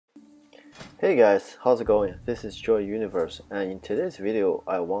Hey guys, how's it going? This is Joy Universe, and in today's video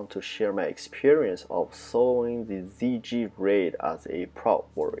I want to share my experience of soloing the ZG raid as a prop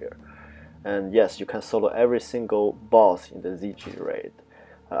warrior. And yes, you can solo every single boss in the ZG raid.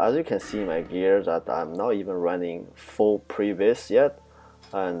 As you can see in my gear that I'm not even running full previs yet,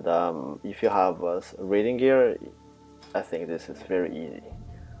 and if you have raiding gear, I think this is very easy.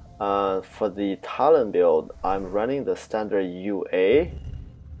 For the talent build, I'm running the standard UA.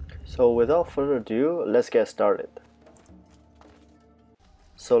 So without further ado, let's get started.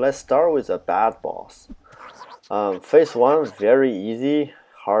 So let's start with a bad boss. Phase 1, very easy,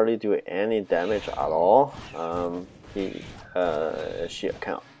 hardly do any damage at all. She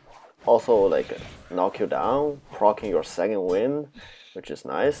can also knock you down, proccing your second wind, which is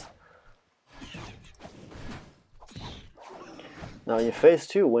nice. Now in phase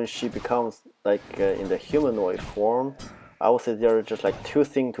 2, when she becomes in the humanoid form, I would say there are just two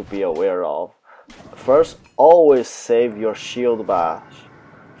things to be aware of. First, always save your shield bash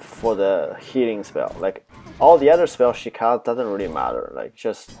for the healing spell. All the other spells she casts doesn't really matter.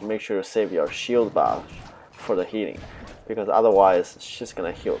 Just make sure you save your shield bash for the healing, because otherwise she's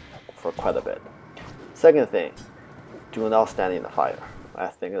gonna heal for quite a bit. Second thing, do not stand in the fire. I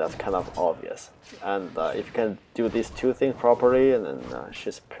think that's kind of obvious. And if you can do these two things properly, then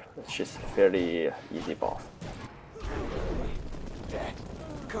she's fairly easy boss.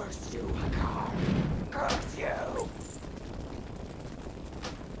 Curse you, Hakkar! Curse you!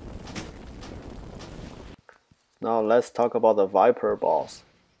 Now let's talk about the Viper boss.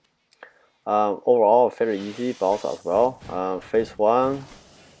 Overall, very easy boss as well. Phase 1,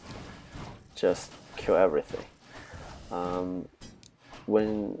 just kill everything.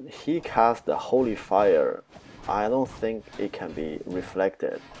 When he casts the Holy Fire, I don't think it can be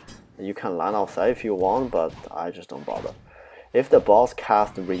reflected. You can line outside if you want, but I just don't bother. If the boss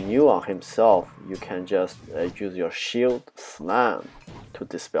casts Renew on himself, you can just use your shield slam to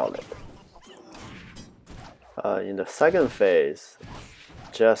dispel it. In the second phase,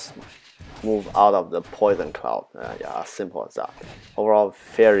 just move out of the poison cloud. Yeah, as simple as that. Overall,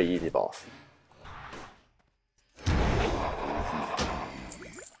 very easy boss.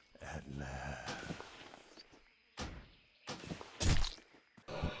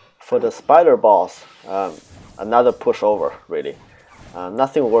 For the spider boss, another pushover, really.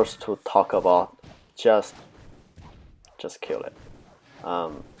 Nothing worse to talk about. Just kill it.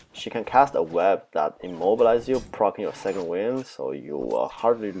 She can cast a web that immobilizes you, proccing your second wind, so you will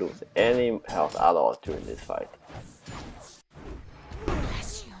hardly lose any health at all during this fight.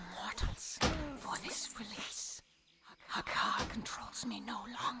 Bless you, mortals, for this release. Hakkar controls me no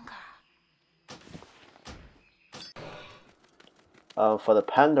longer. For the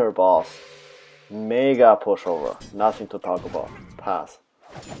Panther boss, mega pushover. Nothing to talk about. Pass.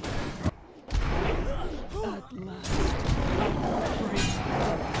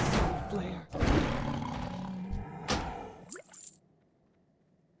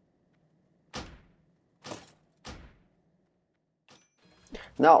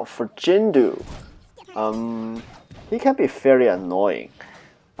 Now for Jin'do, he can be very annoying.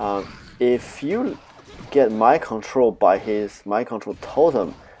 If you get mind control by his mind control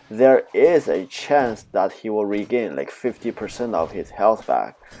totem, there is a chance that he will regain 50% of his health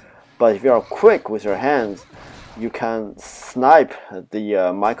back. But if you are quick with your hands, you can snipe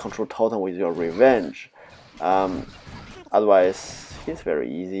the mind control totem with your revenge. Otherwise, he's very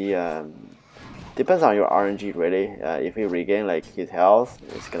easy. Depends on your RNG really. If you regain his health,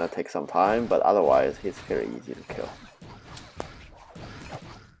 it's gonna take some time, but otherwise he's very easy to kill.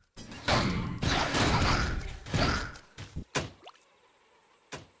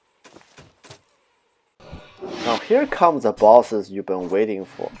 Now here comes the bosses you've been waiting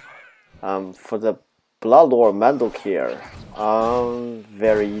for. For the Bloodlord Mandokir,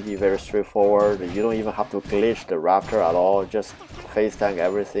 very easy, very straightforward. You don't even have to glitch the raptor at all. Just face tank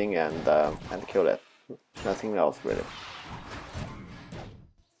everything and kill it. Nothing else really.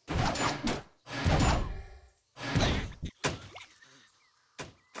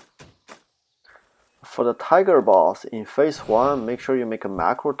 For the Tiger boss, in phase 1, make sure you make a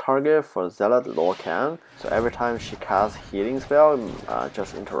macro target for Zealot Lorcan. So every time she casts healing spell,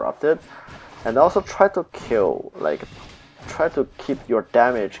 just interrupt it. And also try to kill, try to keep your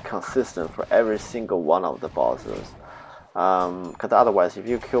damage consistent for every single one of the bosses. Because otherwise, if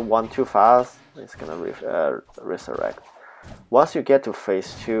you kill one too fast, it's gonna resurrect. Once you get to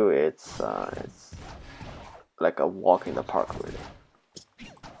phase 2, it's like a walk in the park, really.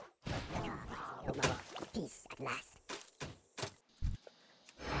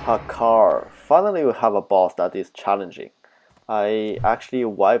 Hakkar. Finally, we have a boss that is challenging. I actually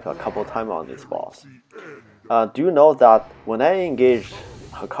wiped a couple times on this boss. Do you know that when I engaged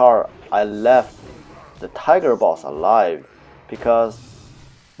Hakkar, I left the tiger boss alive because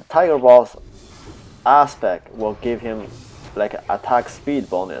the tiger boss aspect will give him like an attack speed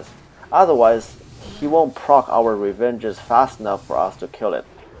bonus. Otherwise, he won't proc our revenges fast enough for us to kill it.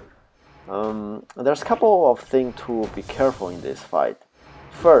 There's a couple of things to be careful in this fight.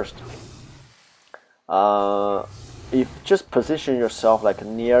 First, if just position yourself like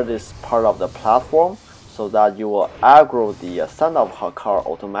near this part of the platform so that you will aggro the Son of Hakkar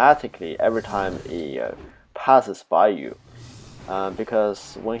automatically every time he passes by you.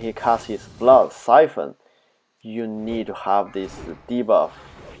 Because when he casts his blood siphon, you need to have this debuff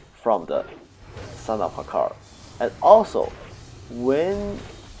from the Son of Hakkar. And also, when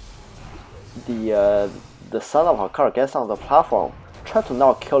the Son of Hakkar gets on the platform, try to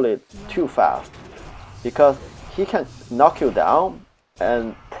not kill it too fast, because he can knock you down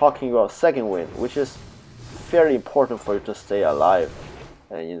and proccing your second wind, which is very important for you to stay alive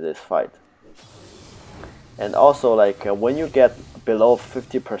in this fight. And also, like when you get below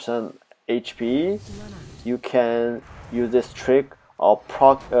 50% HP, you can use this trick of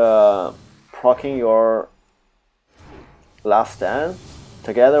proccing your last stand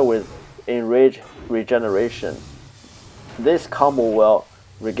together with enrage regeneration. This combo will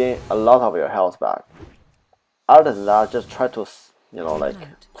regain a lot of your health back. Other than that, just try to, like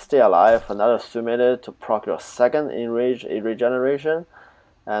stay alive another 2 minutes to proc your second enrage regeneration.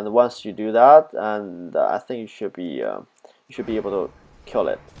 And once you do that, and I think you should be able to kill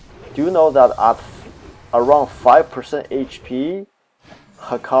it. Do you know that at around 5% HP,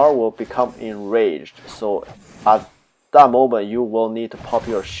 Hakkar will become enraged? So at that moment, you will need to pop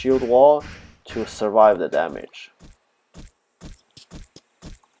your shield wall to survive the damage.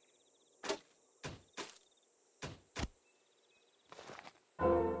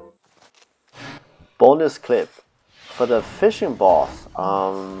 Bonus clip. For the fishing boss,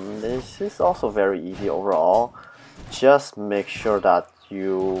 this is also very easy overall. Just make sure that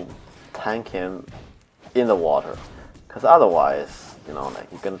you tank him in the water, because otherwise, like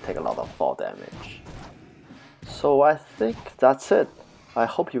you're gonna take a lot of fall damage. So I think that's it. I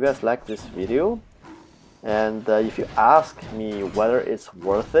hope you guys like this video. And if you ask me whether it's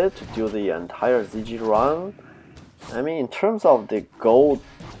worth it to do the entire ZG run, I mean, in terms of the gold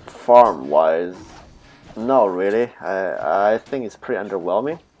farm wise, no, really. I think it's pretty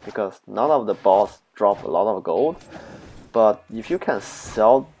underwhelming because none of the boss drop a lot of gold. But if you can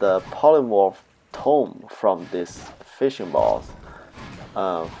sell the polymorph tome from this fishing boss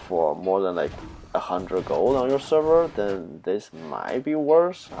for more than like 100 gold on your server, then this might be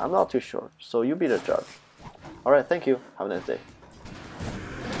worse. I'm not too sure. So you be the judge. Alright, thank you. Have a nice day.